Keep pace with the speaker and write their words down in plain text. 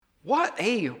What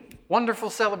a wonderful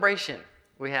celebration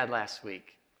we had last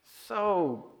week.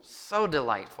 So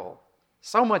delightful.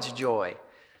 So much joy.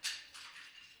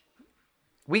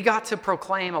 We got to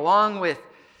proclaim, along with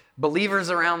believers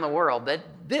around the world, that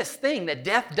this thing, that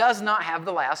death does not have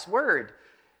the last word.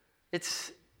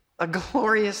 It's a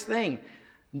glorious thing.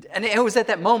 And it was at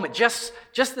that moment, just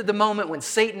at the moment when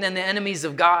Satan and the enemies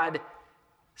of God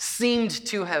seemed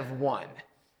to have won.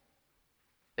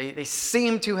 They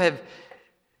seemed to have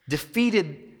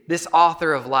defeated this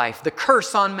author of life. The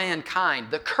curse on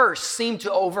mankind, the curse seemed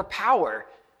to overpower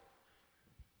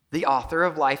the author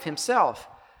of life himself.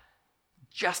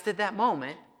 Just at that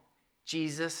moment,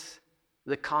 Jesus,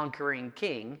 the conquering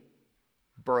king,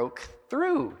 broke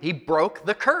through. He broke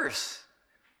the curse.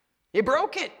 He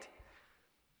broke it.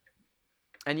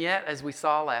 And yet, as we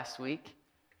saw last week,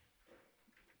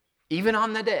 even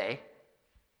on the day,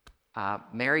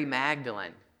 Mary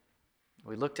Magdalene,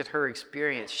 we looked at her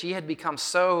experience. She had become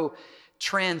so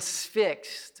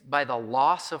transfixed by the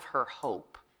loss of her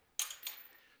hope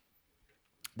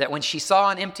that when she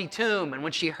saw an empty tomb and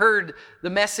when she heard the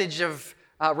message of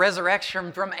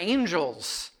resurrection from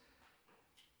angels,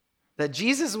 that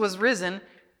Jesus was risen,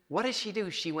 what did she do?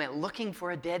 She went looking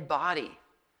for a dead body.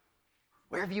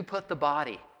 Where have you put the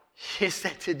body? She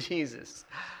said to Jesus.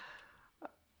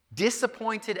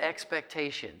 Disappointed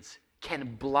expectations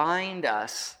can blind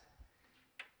us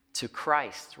to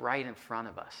Christ right in front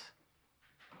of us.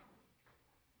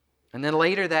 And then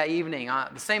later that evening,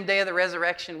 on the same day of the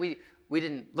resurrection, we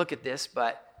didn't look at this,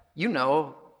 but you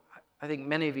know, I think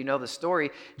many of you know the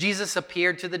story. Jesus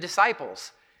appeared to the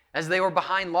disciples as they were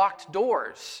behind locked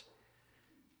doors.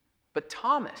 But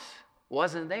Thomas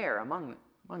wasn't there among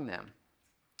them.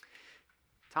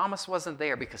 Thomas wasn't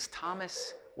there because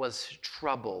Thomas was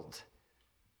troubled.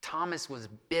 Thomas was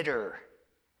bitter.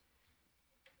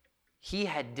 He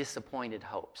had disappointed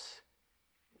hopes.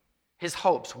 His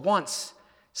hopes, once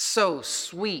so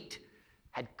sweet,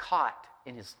 had caught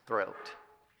in his throat.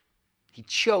 He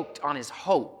choked on his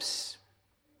hopes.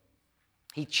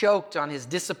 He choked on his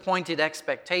disappointed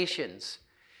expectations.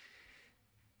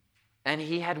 And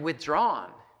he had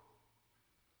withdrawn.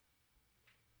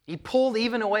 He pulled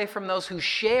even away from those who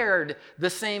shared the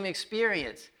same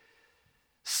experience.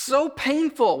 So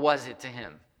painful was it to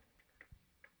him.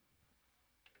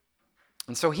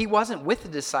 And so he wasn't with the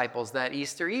disciples that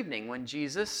Easter evening when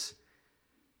Jesus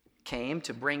came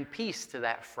to bring peace to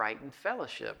that frightened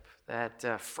fellowship,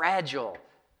 that fragile,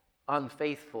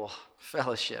 unfaithful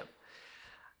fellowship.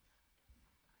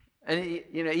 And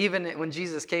even when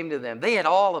Jesus came to them, they had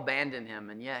all abandoned him,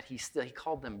 and yet he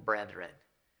called them brethren.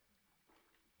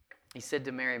 He said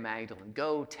to Mary Magdalene,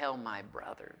 "Go tell my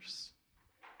brothers.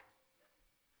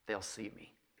 They'll see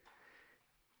me."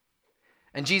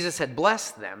 And Jesus had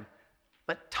blessed them,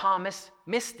 but Thomas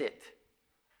missed it.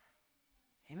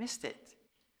 He missed it.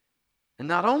 And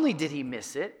not only did he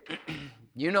miss it,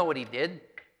 you know what he did.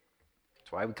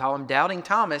 That's why we call him Doubting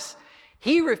Thomas.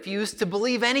 He refused to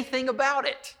believe anything about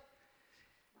it.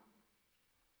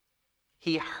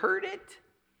 He heard it.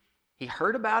 He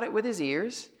heard about it with his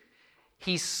ears.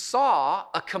 He saw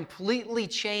a completely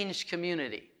changed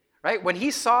community, right? When he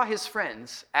saw his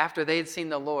friends after they had seen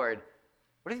the Lord,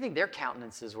 what do you think their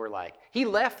countenances were like? He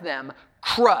left them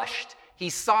crushed.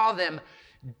 He saw them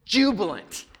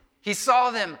jubilant. He saw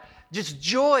them just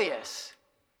joyous.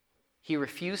 He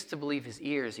refused to believe his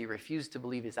ears. He refused to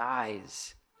believe his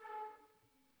eyes.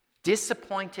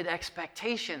 Disappointed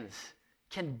expectations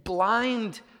can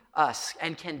blind us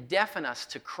and can deafen us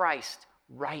to Christ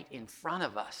right in front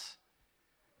of us.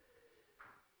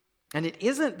 And it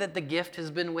isn't that the gift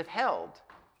has been withheld.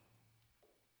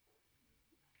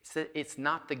 It's that it's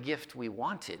not the gift we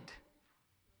wanted.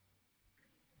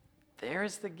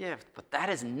 There's the gift, but that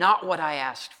is not what I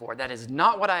asked for. That is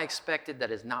not what I expected.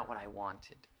 That is not what I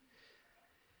wanted.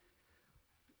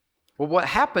 Well, what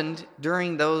happened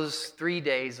during those 3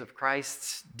 days of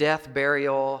Christ's death,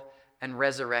 burial, and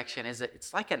resurrection is that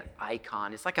it's like an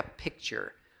icon. It's like a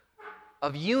picture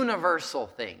of universal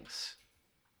things.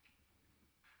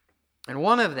 And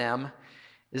one of them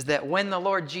is that when the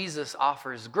Lord Jesus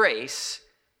offers grace,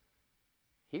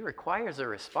 he requires a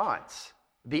response.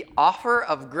 The offer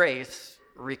of grace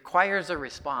requires a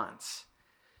response.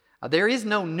 There is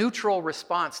no neutral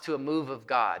response to a move of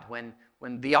God. When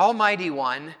the Almighty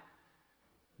One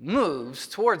moves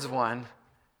towards one,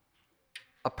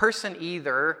 a person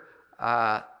either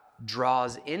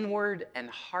draws inward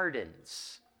and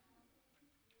hardens,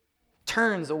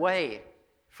 turns away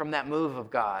from that move of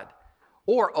God,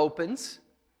 or opens,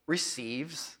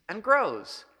 receives, and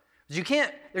grows.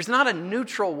 There's not a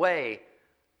neutral way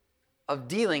of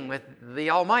dealing with the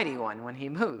Almighty One when he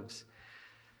moves.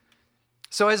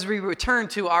 So as we return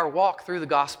to our walk through the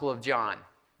Gospel of John,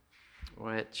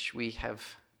 which we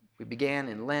began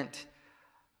in Lent,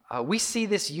 we see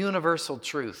this universal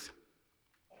truth.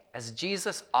 As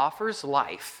Jesus offers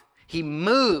life, he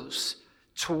moves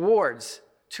towards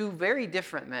two very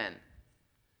different men.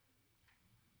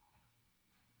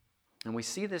 And we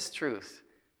see this truth,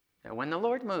 that when the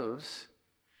Lord moves,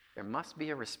 there must be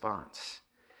a response.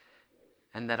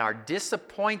 And that our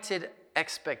disappointed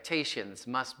expectations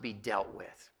must be dealt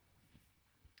with.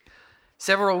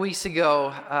 Several weeks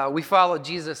ago, we followed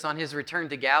Jesus on his return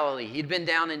to Galilee. He'd been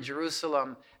down in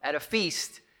Jerusalem at a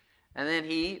feast, and then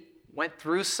he went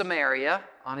through Samaria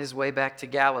on his way back to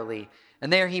Galilee.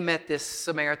 And there he met this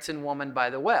Samaritan woman by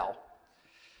the well.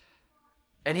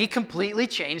 And he completely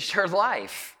changed her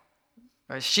life.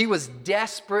 She was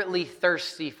desperately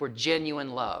thirsty for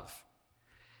genuine love.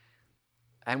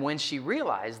 And when she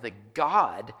realized that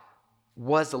God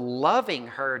was loving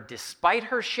her despite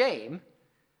her shame,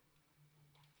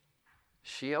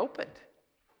 she opened.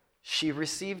 She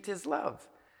received his love.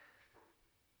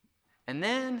 And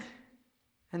then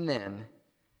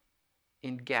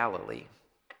in Galilee,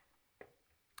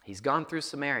 he's gone through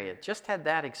Samaria, just had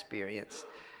that experience.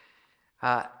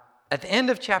 At the end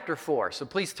of chapter 4, so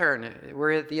please turn,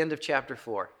 we're at the end of chapter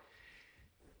 4.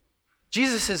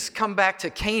 Jesus has come back to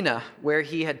Cana, where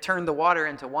he had turned the water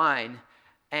into wine,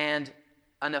 and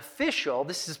an official,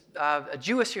 this is a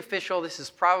Jewish official, this is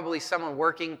probably someone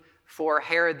working for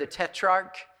Herod the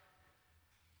Tetrarch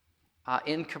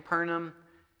in Capernaum,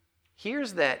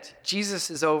 hears that Jesus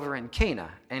is over in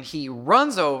Cana, and he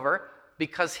runs over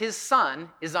because his son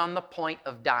is on the point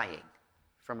of dying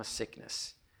from a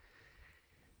sickness.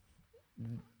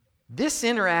 This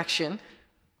interaction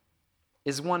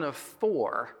is one of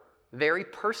 4 very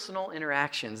personal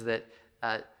interactions that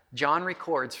John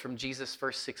records from Jesus'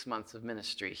 first 6 months of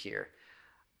ministry here.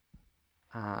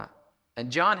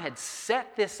 And John had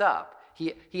set this up.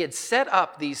 He had set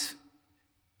up these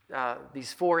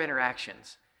 4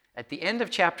 interactions. At the end of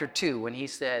chapter 2, when he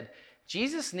said,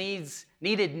 Jesus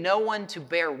needed no one to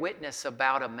bear witness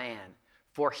about a man,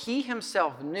 for he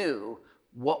himself knew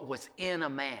what was in a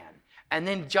man. And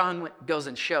then John goes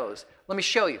and shows. Let me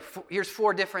show you. Here's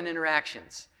 4 different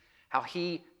interactions. How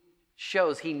he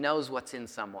shows he knows what's in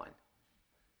someone.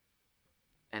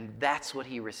 And that's what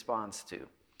he responds to.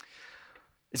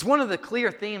 It's one of the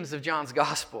clear themes of John's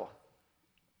gospel.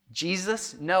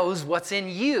 Jesus knows what's in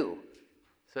you.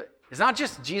 So it's not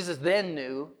just Jesus then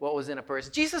knew what was in a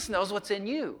person. Jesus knows what's in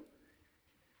you.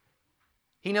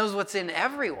 He knows what's in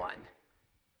everyone.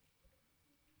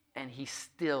 And he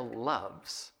still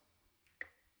loves.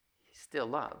 He still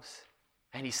loves.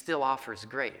 And he still offers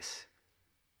grace.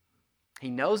 He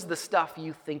knows the stuff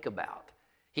you think about.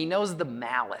 He knows the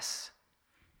malice.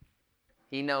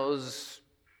 He knows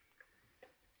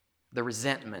the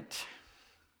resentment.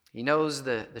 He knows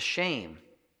the shame,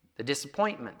 the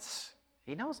disappointments.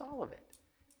 He knows all of it.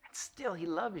 And still he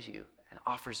loves you and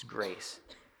offers grace.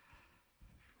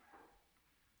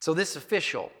 So this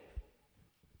official,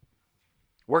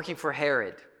 working for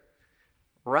Herod,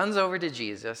 runs over to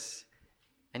Jesus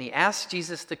and he asks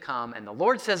Jesus to come. And the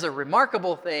Lord says a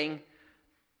remarkable thing.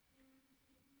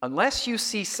 Unless you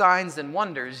see signs and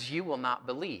wonders, you will not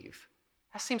believe.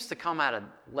 That seems to come out of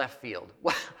left field.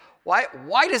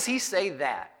 Why does he say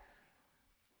that?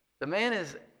 The man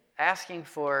is asking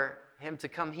for him to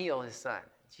come heal his son.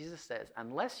 Jesus says,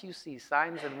 unless you see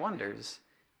signs and wonders,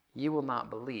 you will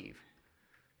not believe.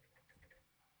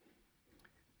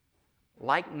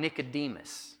 Like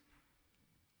Nicodemus,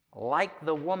 like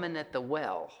the woman at the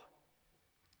well,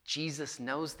 Jesus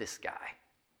knows this guy.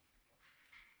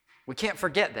 We can't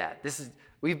forget that.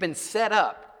 We've been set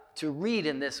up to read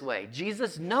in this way.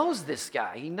 Jesus knows this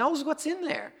guy. He knows what's in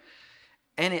there.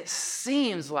 And it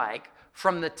seems like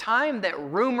from the time that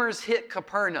rumors hit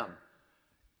Capernaum,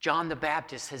 John the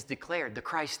Baptist has declared the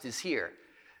Christ is here.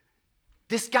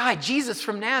 This guy, Jesus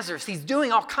from Nazareth, he's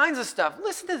doing all kinds of stuff.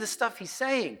 Listen to the stuff he's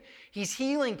saying. He's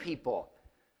healing people.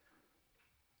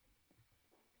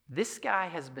 This guy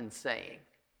has been saying,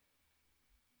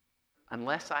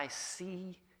 unless I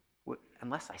see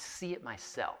it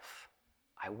myself,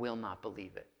 I will not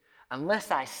believe it.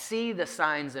 Unless I see the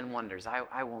signs and wonders,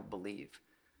 I won't believe.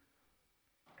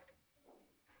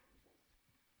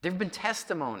 There have been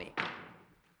testimony.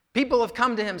 People have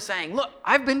come to him saying, look,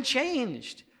 I've been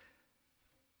changed.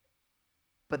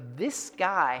 But this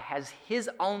guy has his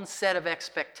own set of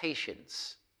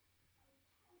expectations.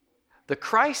 The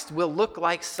Christ will look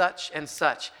like such and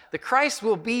such. The Christ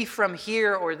will be from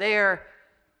here or there.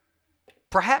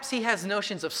 Perhaps he has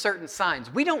notions of certain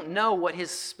signs. We don't know what his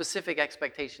specific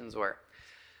expectations were.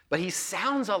 But he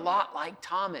sounds a lot like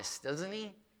Thomas, doesn't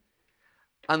he?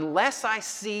 Unless I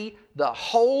see the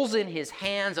holes in his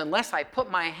hands, unless I put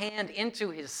my hand into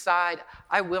his side,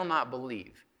 I will not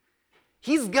believe.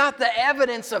 He's got the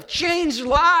evidence of changed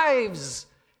lives.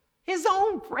 His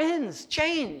own friends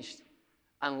changed.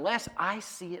 Unless I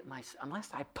see it myself, unless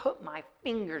I put my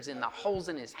fingers in the holes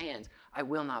in his hands, I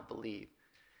will not believe.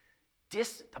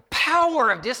 The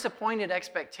power of disappointed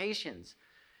expectations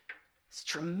is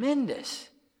tremendous.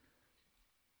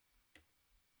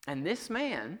 And this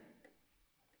man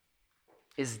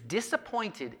is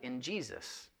disappointed in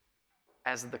Jesus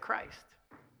as the Christ.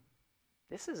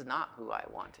 This is not who I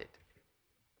wanted.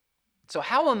 So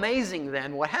how amazing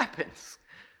then what happens?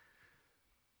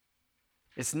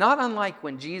 It's not unlike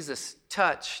when Jesus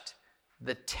touched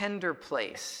the tender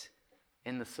place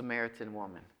in the Samaritan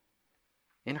woman,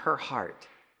 in her heart.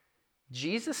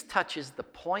 Jesus touches the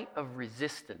point of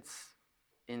resistance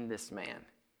in this man,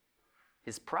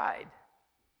 his pride.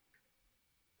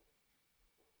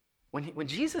 When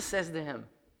Jesus says to him,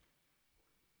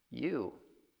 "You,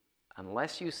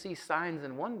 unless you see signs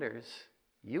and wonders,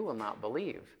 you will not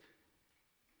believe."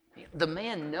 The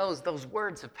man knows those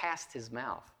words have passed his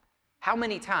mouth. How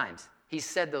many times he's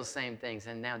said those same things,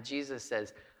 and now Jesus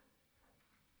says,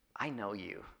 "I know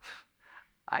you.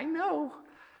 I know.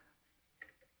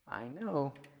 I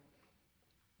know.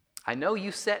 I know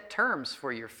you set terms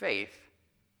for your faith.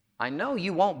 I know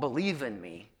you won't believe in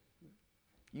me.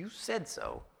 You said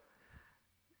so."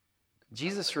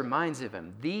 Jesus reminds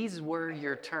him, these were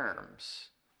your terms.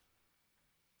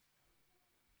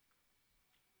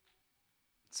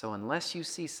 So unless you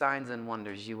see signs and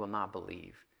wonders, you will not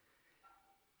believe.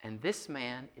 And this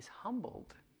man is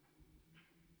humbled.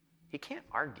 He can't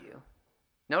argue.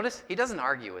 Notice, he doesn't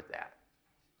argue with that.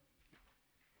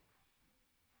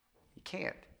 He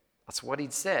can't. That's what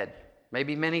he'd said,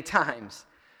 maybe many times.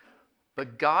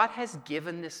 But God has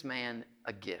given this man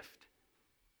a gift.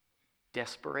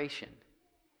 Desperation.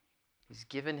 He's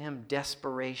given him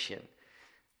desperation.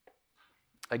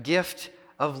 A gift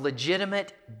of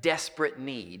legitimate, desperate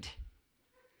need.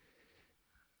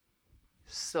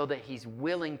 So that he's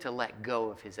willing to let go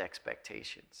of his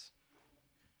expectations.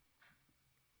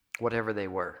 Whatever they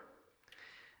were.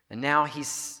 And now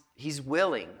he's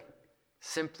willing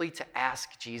simply to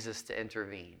ask Jesus to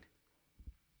intervene.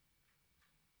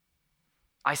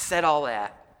 I said all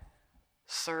that.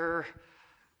 Sir,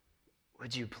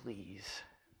 would you please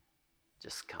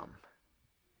just come?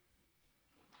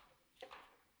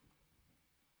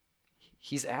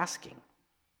 He's asking.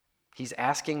 He's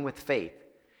asking with faith.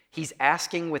 He's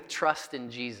asking with trust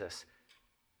in Jesus.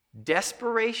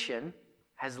 Desperation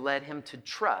has led him to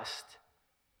trust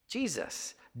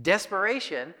Jesus.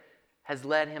 Desperation has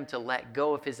led him to let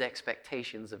go of his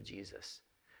expectations of Jesus.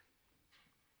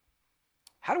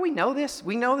 How do we know this?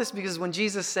 We know this because when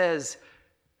Jesus says,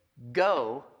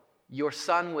 "Go, your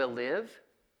son will live,"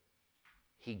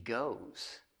 he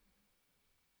goes.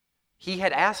 He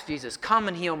had asked Jesus, "Come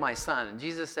and heal my son." And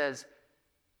Jesus says,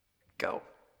 "Go.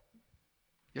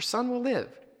 Your son will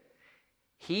live."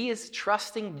 He is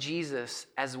trusting Jesus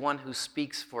as one who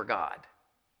speaks for God.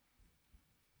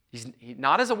 He's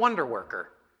not as a wonder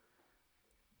worker.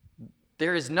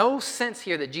 There is no sense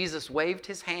here that Jesus waved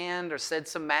his hand or said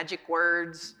some magic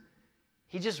words.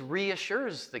 He just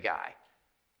reassures the guy,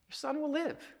 "Your son will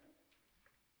live."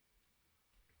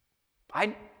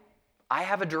 I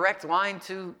have a direct line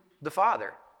to the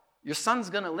Father. Your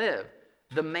son's going to live.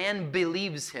 The man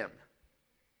believes him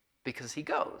because he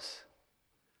goes.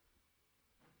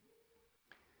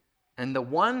 And the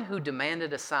one who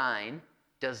demanded a sign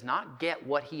does not get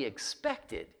what he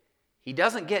expected. He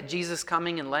doesn't get Jesus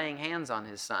coming and laying hands on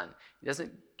his son. He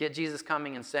doesn't get Jesus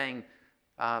coming and saying,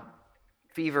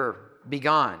 "Fever, be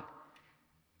gone."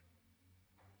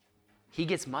 He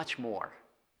gets much more.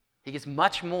 He gets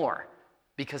much more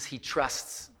because he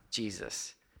trusts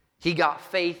Jesus. He got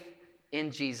faith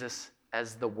in Jesus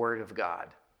as the Word of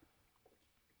God.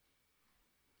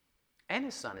 And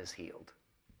his son is healed.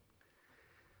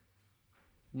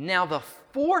 Now, the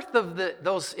fourth of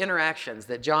those interactions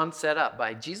that John set up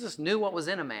by Jesus knew what was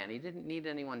in a man. He didn't need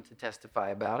anyone to testify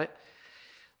about it.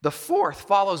 The fourth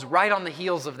follows right on the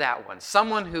heels of that one.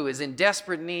 Someone who is in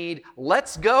desperate need,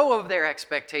 lets go of their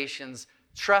expectations,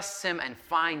 trusts him, and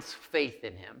finds faith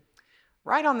in him.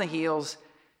 Right on the heels,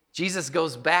 Jesus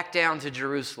goes back down to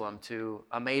Jerusalem to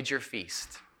a major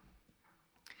feast.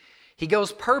 He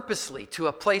goes purposely to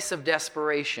a place of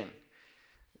desperation.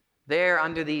 There,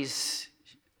 under these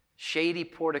shady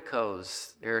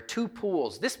porticos, there are two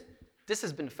pools. This this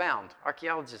has been found.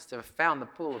 Archaeologists have found the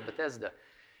pool of Bethesda.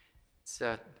 It's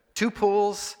 2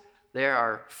 pools. There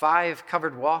are 5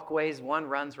 covered walkways. One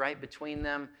runs right between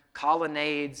them.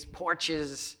 Colonnades,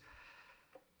 porches.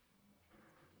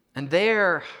 And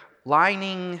there,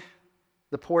 lining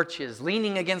the porches,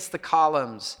 leaning against the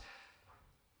columns,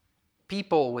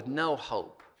 people with no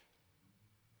hope,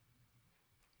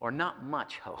 or not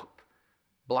much hope,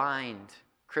 blind,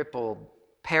 crippled,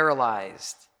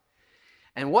 paralyzed.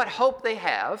 And what hope they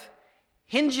have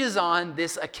hinges on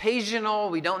this occasional,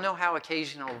 we don't know how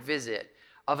occasional, visit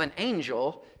of an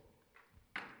angel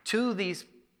to these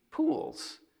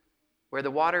pools where the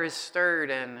water is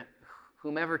stirred, and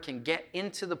whomever can get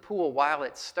into the pool while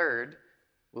it's stirred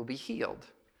will be healed.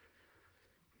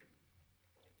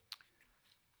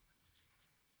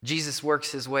 Jesus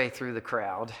works his way through the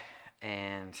crowd,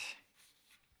 and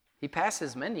he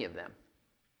passes many of them,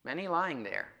 many lying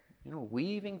there,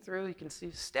 weaving through. You can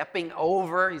see stepping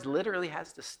over. He literally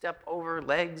has to step over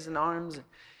legs and arms. And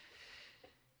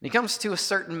he comes to a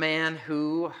certain man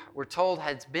who, we're told,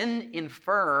 has been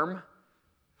infirm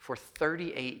for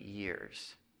 38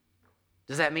 years.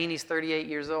 Does that mean he's 38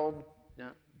 years old? No,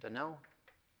 don't know.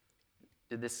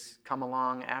 Did this come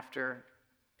along after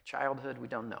childhood? We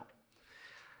don't know.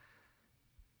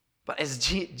 But as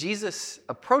Jesus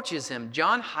approaches him,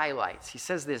 John highlights, he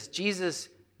says this: Jesus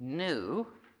knew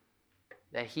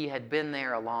that he had been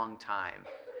there a long time.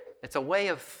 It's a way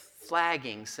of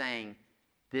flagging, saying,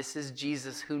 this is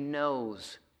Jesus who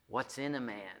knows what's in a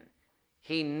man.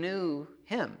 He knew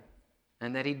him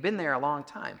and that he'd been there a long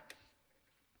time.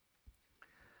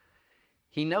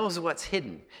 He knows what's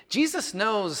hidden. Jesus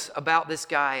knows about this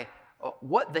guy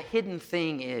what the hidden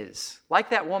thing is.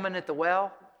 Like that woman at the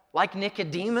well, like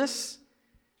Nicodemus,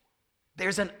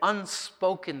 there's an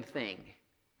unspoken thing.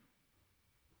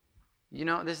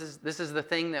 This is the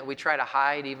thing that we try to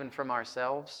hide even from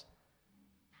ourselves.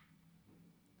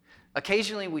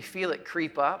 Occasionally we feel it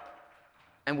creep up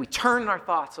and we turn our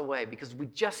thoughts away because we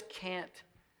just can't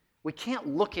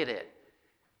look at it.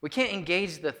 We can't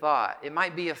engage the thought. It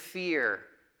might be a fear.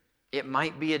 It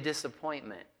might be a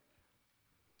disappointment.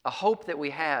 A hope that we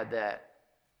had that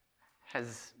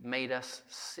has made us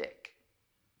sick.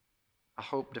 A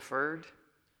hope deferred.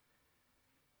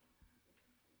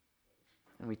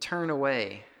 And we turn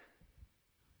away.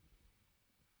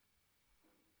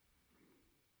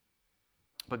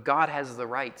 But God has the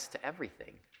rights to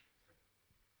everything.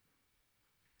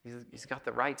 He's got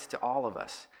the rights to all of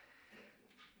us.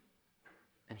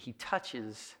 And he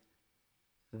touches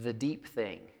the deep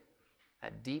thing,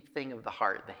 that deep thing of the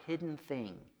heart, the hidden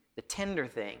thing, the tender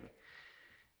thing.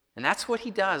 And that's what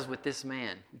he does with this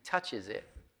man. He touches it.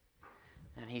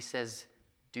 And he says,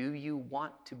 do you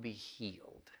want to be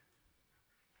healed?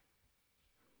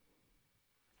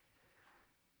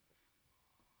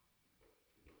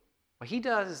 Well,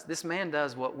 this man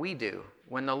does what we do.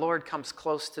 When the Lord comes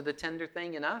close to the tender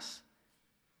thing in us,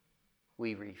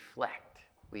 we reflect,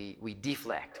 we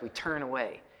deflect, we turn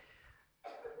away.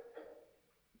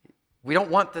 We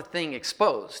don't want the thing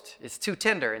exposed. It's too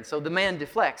tender. And so the man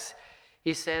deflects.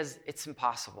 He says, it's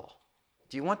impossible.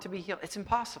 Do you want to be healed? It's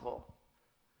impossible.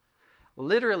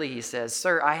 Literally, he says,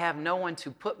 sir, I have no one to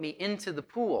put me into the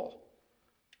pool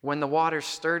when the water's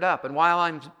stirred up. And while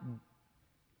I'm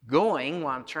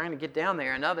trying to get down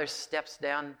there, another steps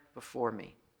down before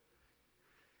me.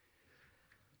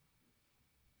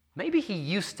 Maybe he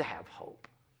used to have hope.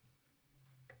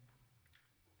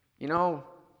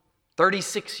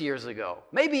 36 years ago,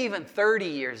 maybe even 30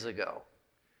 years ago,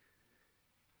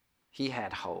 he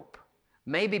had hope.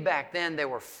 Maybe back then there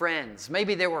were friends,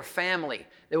 maybe there were family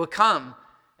that would come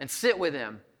and sit with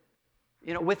him,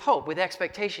 with hope, with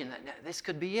expectation that this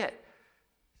could be it.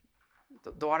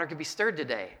 The water could be stirred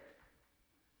today.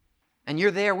 And you're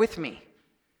there with me.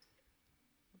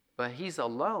 But he's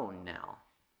alone now.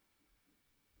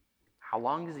 How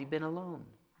long has he been alone?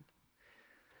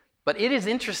 But it is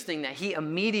interesting that he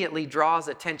immediately draws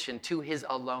attention to his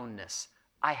aloneness.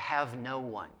 I have no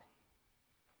one.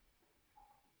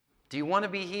 Do you want to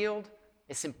be healed?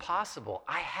 It's impossible.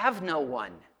 I have no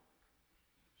one.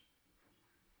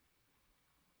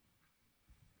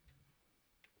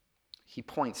 He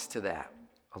points to that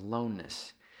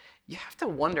aloneness. You have to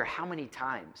wonder how many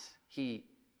times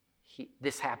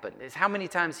this happened. It's how many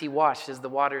times he watched as the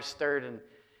water stirred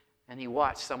and he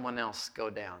watched someone else go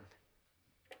down.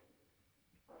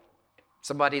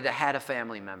 Somebody that had a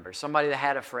family member, somebody that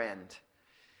had a friend.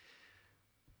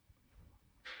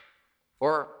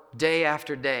 Or day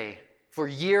after day, for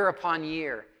year upon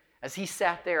year, as he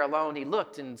sat there alone, he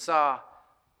looked and saw,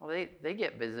 well, they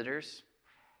get visitors.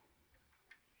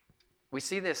 We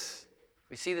see this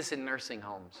We see this in nursing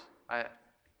homes. I've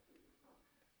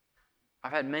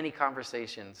had many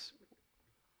conversations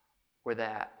where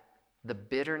the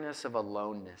bitterness of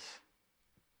aloneness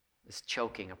is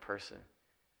choking a person.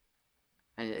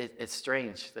 And it's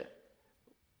strange that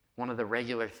one of the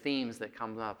regular themes that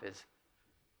comes up is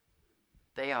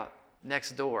they are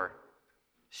next door.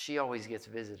 She always gets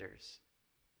visitors.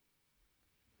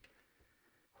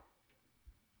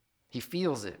 He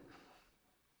feels it.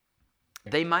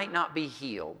 They might not be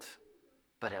healed,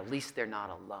 but at least they're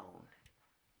not alone.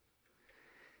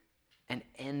 And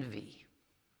envy.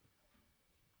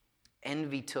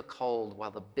 Envy took hold while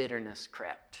the bitterness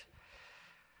crept.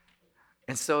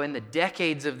 And so in the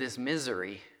decades of this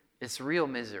misery, it's real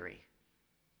misery,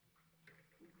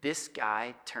 this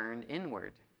guy turned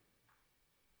inward.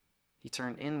 He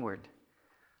turned inward.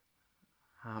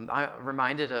 I'm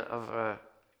reminded of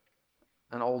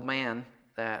an old man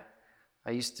that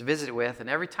I used to visit with, and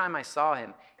every time I saw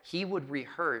him, he would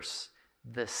rehearse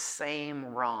the same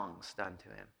wrongs done to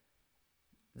him.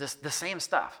 The same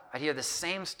stuff. I'd hear the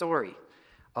same story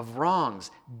of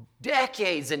wrongs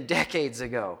decades and decades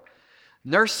ago.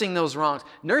 Nursing those wrongs.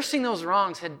 Nursing those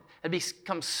wrongs had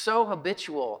become so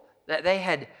habitual that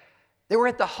they were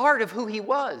at the heart of who he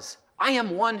was. I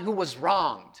am one who was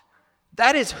wronged.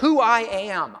 That is who I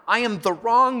am. I am the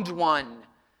wronged one.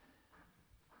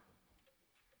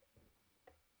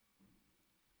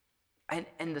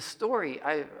 And the story,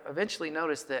 I eventually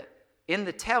noticed that in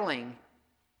the telling,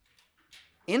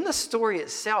 in the story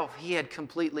itself, he had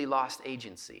completely lost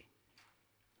agency.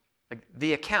 Like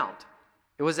the account,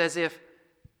 it was as if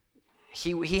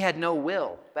he had no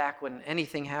will back when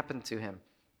anything happened to him.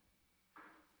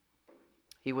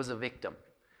 He was a victim.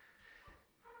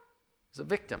 He was a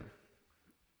victim.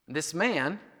 This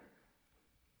man,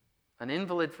 an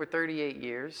invalid for 38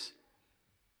 years,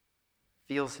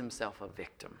 feels himself a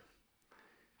victim.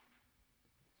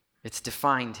 It's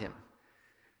defined him.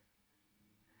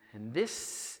 And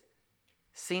this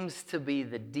seems to be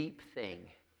the deep thing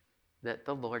that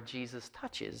the Lord Jesus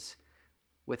touches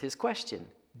with his question,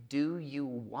 do you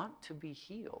want to be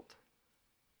healed?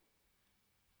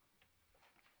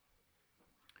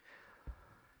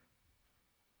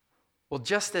 Well,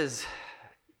 just as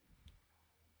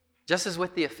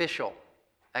with the official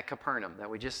at Capernaum that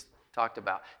we just talked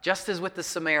about, just as with the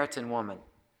Samaritan woman,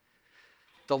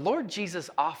 the Lord Jesus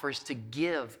offers to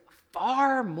give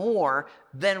far more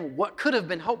than what could have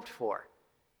been hoped for,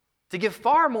 to give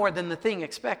far more than the thing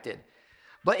expected.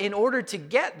 But in order to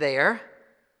get there,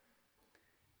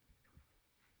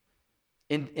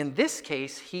 in this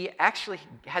case, he actually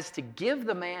has to give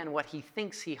the man what he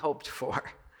thinks he hoped for,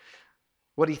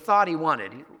 what he thought he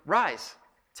wanted. Rise,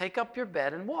 take up your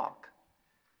bed and walk.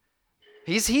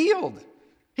 He's healed.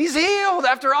 He's healed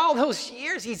after all those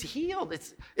years. He's healed.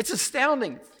 It's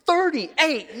astounding.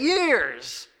 38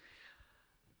 years.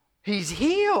 He's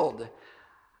healed.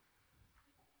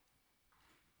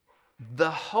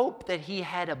 The hope that he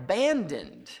had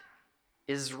abandoned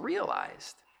is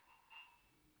realized.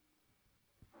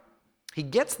 He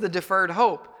gets the deferred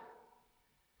hope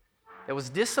that was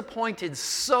disappointed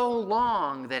so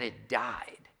long that it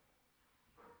died.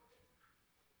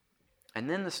 And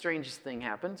then the strangest thing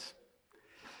happens.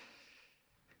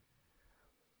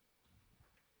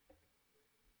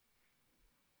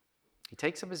 He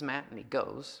takes up his mat and he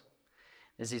goes.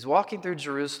 As he's walking through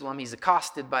Jerusalem, he's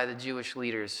accosted by the Jewish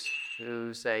leaders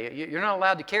who say, you're not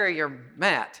allowed to carry your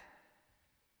mat.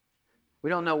 We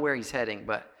don't know where he's heading,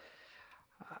 but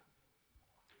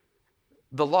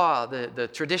the law, the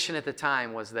tradition at the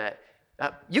time was that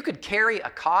you could carry a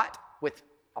cot with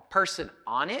a person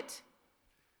on it,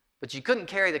 but you couldn't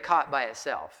carry the cot by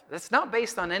itself. That's not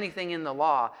based on anything in the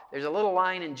law. There's a little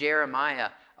line in Jeremiah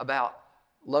about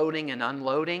loading and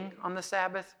unloading on the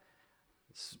Sabbath,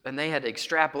 and they had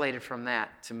extrapolated from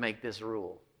that to make this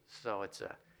rule. So it's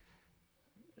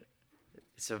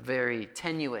a very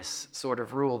tenuous sort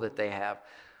of rule that they have.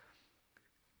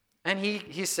 And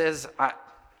he says,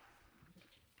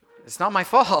 it's not my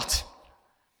fault.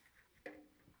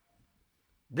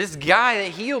 This guy that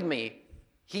healed me,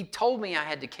 he told me I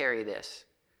had to carry this.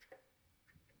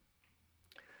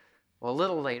 Well, a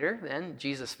little later, then,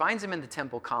 Jesus finds him in the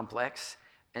temple complex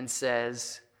and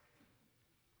says,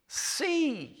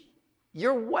 see,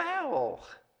 you're well.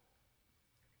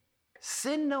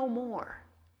 Sin no more,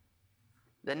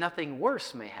 that nothing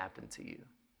worse may happen to you.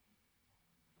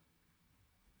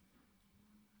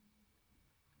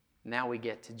 Now we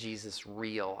get to Jesus'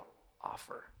 real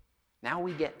offer. Now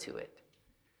we get to it.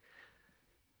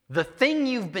 The thing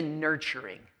you've been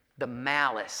nurturing, the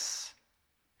malice,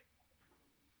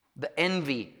 the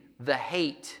envy, the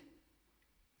hate,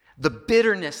 the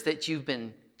bitterness that you've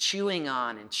been chewing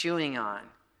on,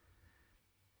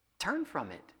 turn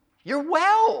from it. You're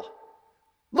well.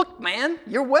 Look, man,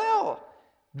 you're well.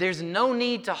 There's no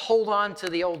need to hold on to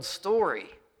the old story.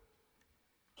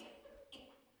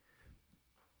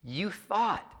 You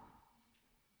thought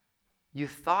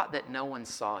that no one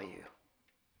saw you.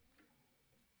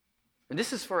 And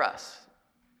this is for us.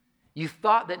 You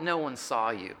thought that no one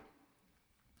saw you.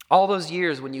 All those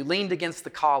years when you leaned against the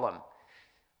column,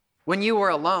 when you were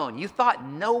alone, you thought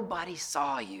nobody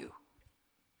saw you.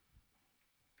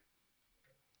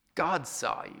 God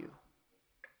saw you.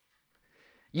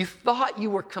 You thought you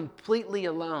were completely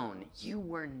alone. You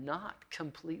were not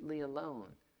completely alone.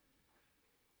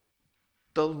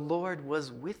 The Lord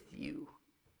was with you.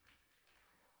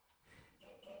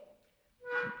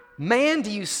 Man,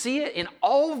 do you see it? In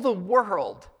all the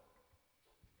world,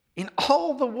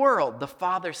 the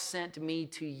Father sent me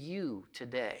to you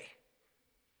today.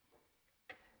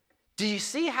 Do you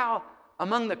see how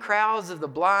among the crowds of the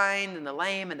blind and the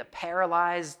lame and the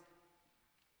paralyzed,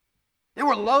 there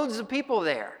were loads of people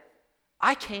there?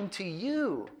 I came to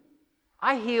you.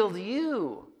 I healed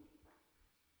you.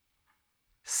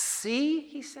 See,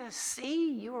 he says,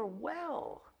 see, you are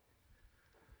well.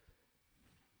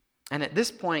 And at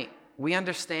this point, we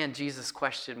understand Jesus'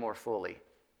 question more fully.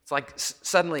 It's like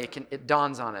suddenly it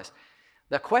dawns on us.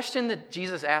 The question that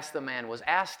Jesus asked the man was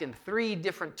asked in 3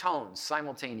 different tones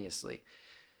simultaneously.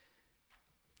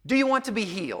 Do you want to be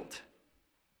healed?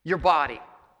 Your body.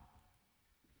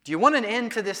 Do you want an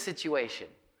end to this situation?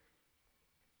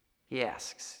 He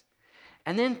asks.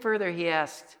 And then further he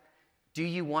asked, do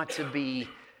you want to be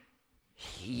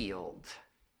healed?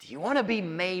 Do you want to be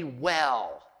made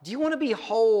well? Do you want to be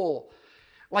whole?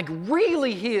 Like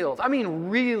really healed. I mean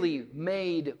really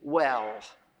made well.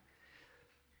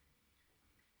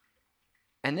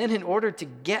 And then in order to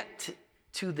get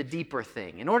to the deeper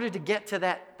thing, in order to get to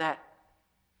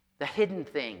the hidden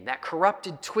thing, that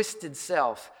corrupted, twisted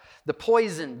self, the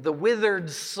poisoned, the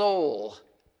withered soul,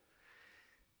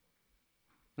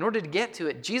 in order to get to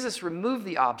it, Jesus removed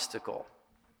the obstacle.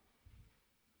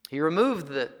 He removed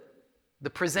the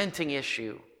presenting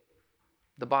issue,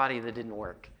 the body that didn't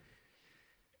work.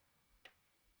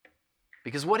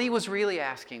 Because what he was really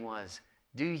asking was,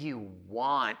 do you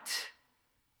want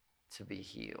to be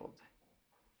healed?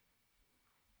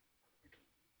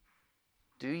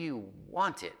 Do you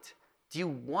want it? Do you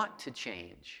want to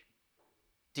change?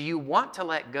 Do you want to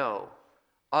let go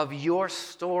of your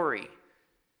story?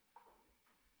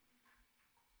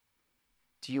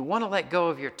 Do you want to let go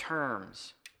of your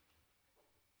terms?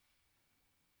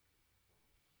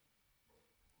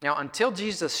 Now, until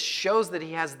Jesus shows that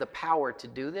he has the power to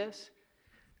do this,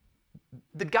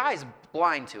 the guy's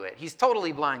blind to it. He's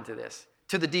totally blind to this,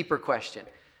 to the deeper question.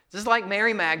 This is like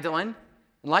Mary Magdalene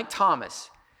and like Thomas.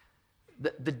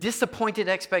 The disappointed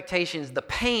expectations, the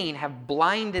pain have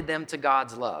blinded them to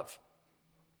God's love.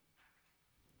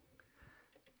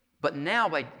 But now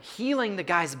by healing the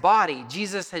guy's body,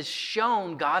 Jesus has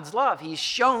shown God's love. He's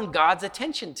shown God's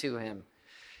attention to him.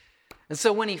 And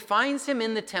so when he finds him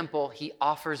in the temple, he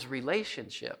offers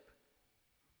relationship.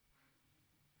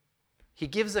 He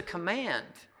gives a command.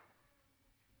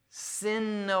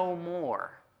 Sin no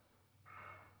more.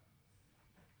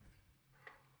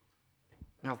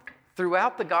 Now,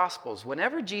 throughout the Gospels,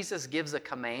 whenever Jesus gives a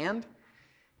command,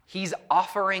 he's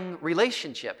offering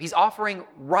relationship. He's offering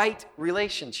right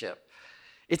relationship.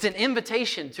 It's an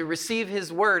invitation to receive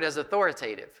his word as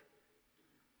authoritative.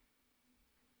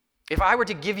 If I were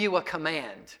to give you a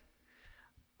command,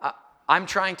 I'm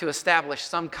trying to establish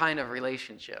some kind of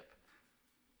relationship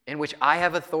in which I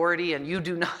have authority and you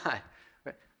do not.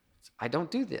 I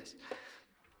don't do this.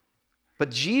 But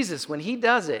Jesus, when he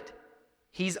does it,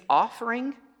 he's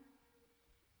offering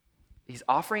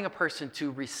a person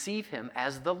to receive him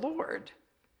as the Lord.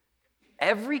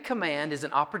 Every command is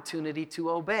an opportunity to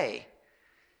obey.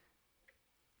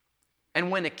 And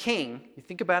when a king, you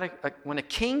think about it, when a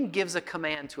king gives a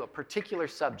command to a particular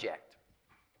subject,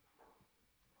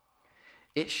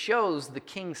 it shows the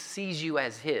king sees you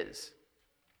as his.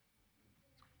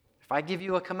 If I give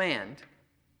you a command,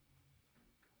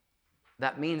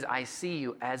 that means I see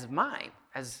you as mine,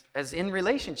 as in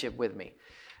relationship with me.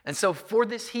 And so for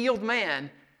this healed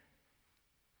man,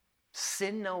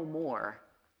 sin no more,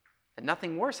 and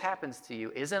nothing worse happens to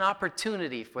you, is an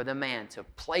opportunity for the man to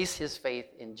place his faith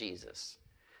in Jesus.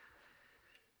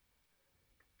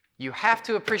 You have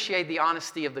to appreciate the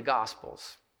honesty of the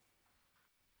Gospels.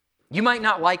 You might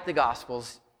not like the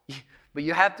Gospels, but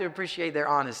you have to appreciate their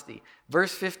honesty.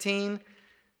 Verse 15,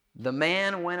 the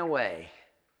man went away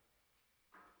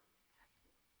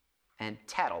and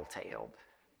tattletaled.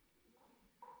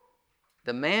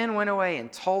 The man went away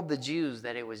and told the Jews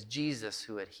that it was Jesus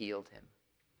who had healed him.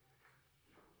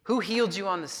 Who healed you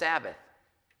on the Sabbath?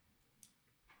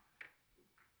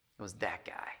 It was that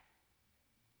guy.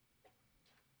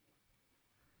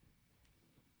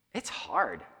 It's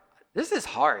hard. This is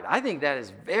hard. I think that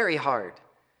is very hard.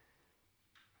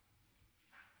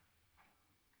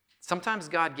 Sometimes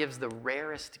God gives the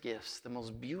rarest gifts, the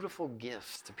most beautiful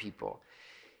gifts to people.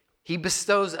 He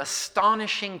bestows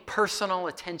astonishing personal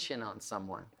attention on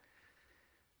someone.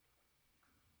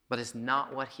 But it's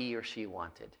not what he or she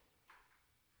wanted.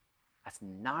 That's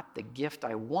not the gift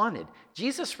I wanted.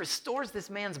 Jesus restores this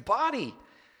man's body.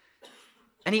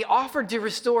 And he offered to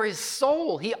restore his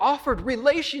soul. He offered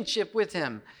relationship with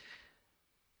him.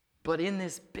 But in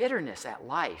this bitterness at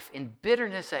life, in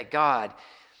bitterness at God,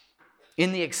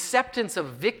 in the acceptance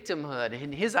of victimhood,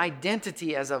 in his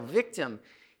identity as a victim,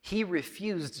 he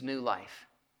refused new life.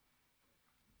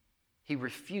 He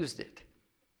refused it.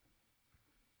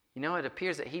 You know, it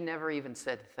appears that he never even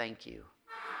said thank you.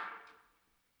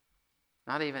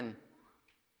 Not even,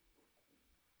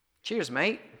 cheers,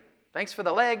 mate. Thanks for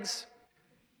the legs.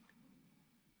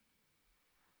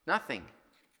 Nothing.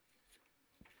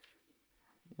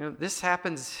 You know, this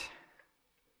happens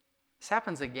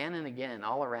again and again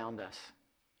all around us.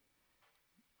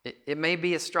 It may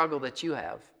be a struggle that you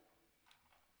have.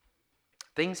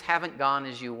 Things haven't gone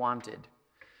as you wanted.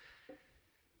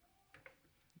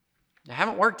 They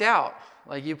haven't worked out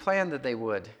like you planned that they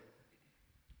would.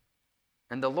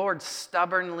 And the Lord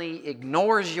stubbornly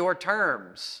ignores your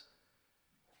terms.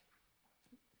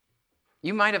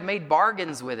 You might have made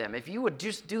bargains with him. If you would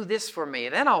just do this for me,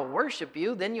 then I'll worship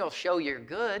you. Then you'll show you're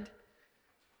good.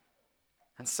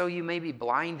 And so you may be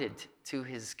blinded to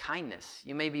his kindness.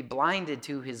 You may be blinded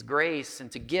to his grace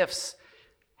and to gifts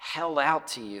held out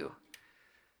to you.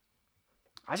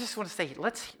 I just want to say,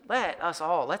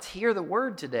 let's hear the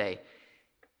word today.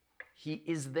 He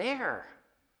is there.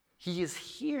 He is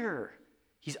here.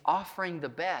 He's offering the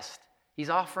best. He's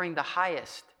offering the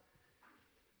highest.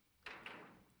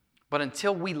 But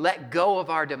until we let go of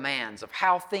our demands of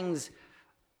how things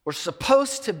were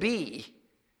supposed to be,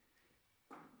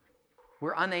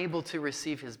 we're unable to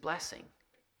receive his blessing.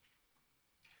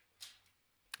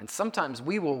 And sometimes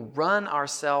we will run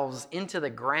ourselves into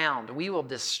the ground. We will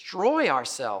destroy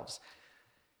ourselves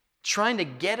trying to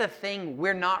get a thing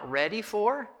we're not ready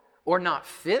for or not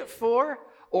fit for,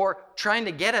 or trying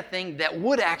to get a thing that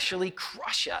would actually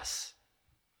crush us.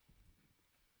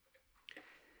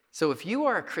 So if you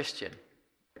are a Christian,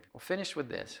 we'll finish with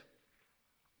this.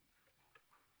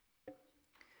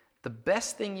 The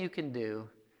best thing you can do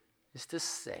is to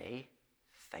say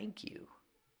thank you.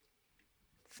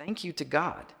 Thank you to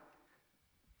God.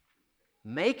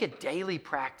 Make a daily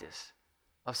practice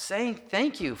of saying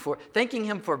thanking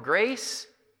him for grace,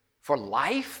 for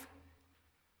life,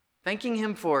 thanking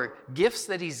him for gifts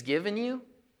that he's given you.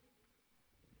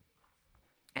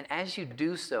 And as you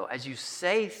do so, as you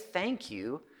say thank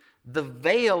you, the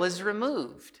veil is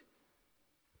removed.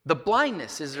 The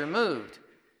blindness is removed.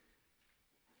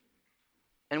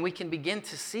 And we can begin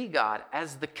to see God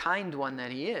as the kind one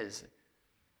that he is.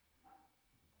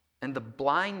 And the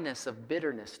blindness of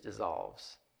bitterness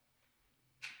dissolves.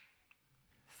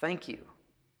 Thank you.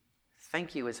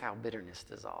 Thank you is how bitterness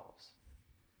dissolves.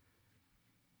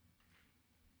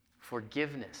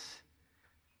 Forgiveness.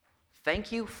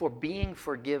 Thank you for being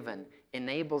forgiven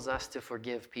enables us to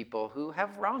forgive people who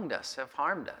have wronged us, have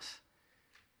harmed us.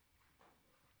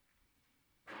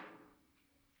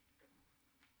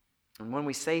 And when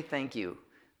we say thank you,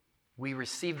 we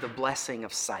receive the blessing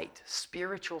of sight,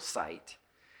 spiritual sight.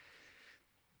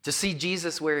 To see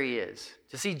Jesus where he is,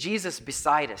 to see Jesus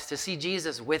beside us, to see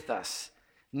Jesus with us,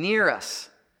 near us,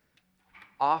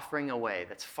 offering a way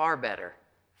that's far better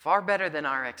than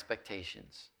our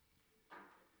expectations.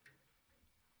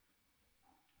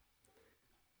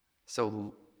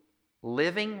 So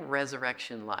living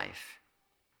resurrection life,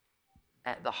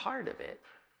 at the heart of it,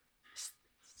 is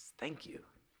thank you.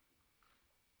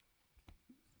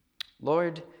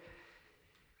 Lord,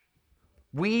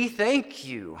 we thank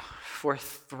you for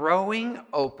throwing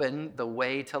open the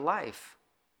way to life.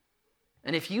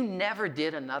 And if you never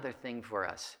did another thing for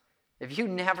us, if you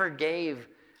never gave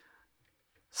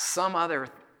some other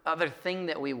thing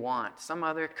that we want, some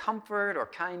other comfort or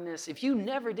kindness, if you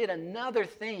never did another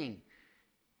thing,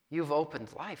 you've opened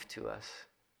life to us.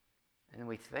 And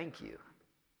we thank you.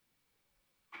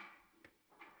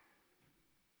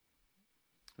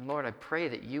 And Lord, I pray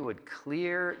that you would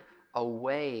clear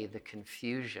away the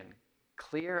confusion,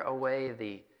 clear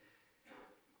away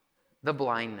the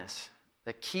blindness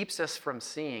that keeps us from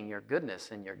seeing your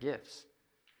goodness and your gifts.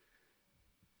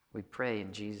 We pray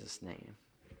in Jesus' name.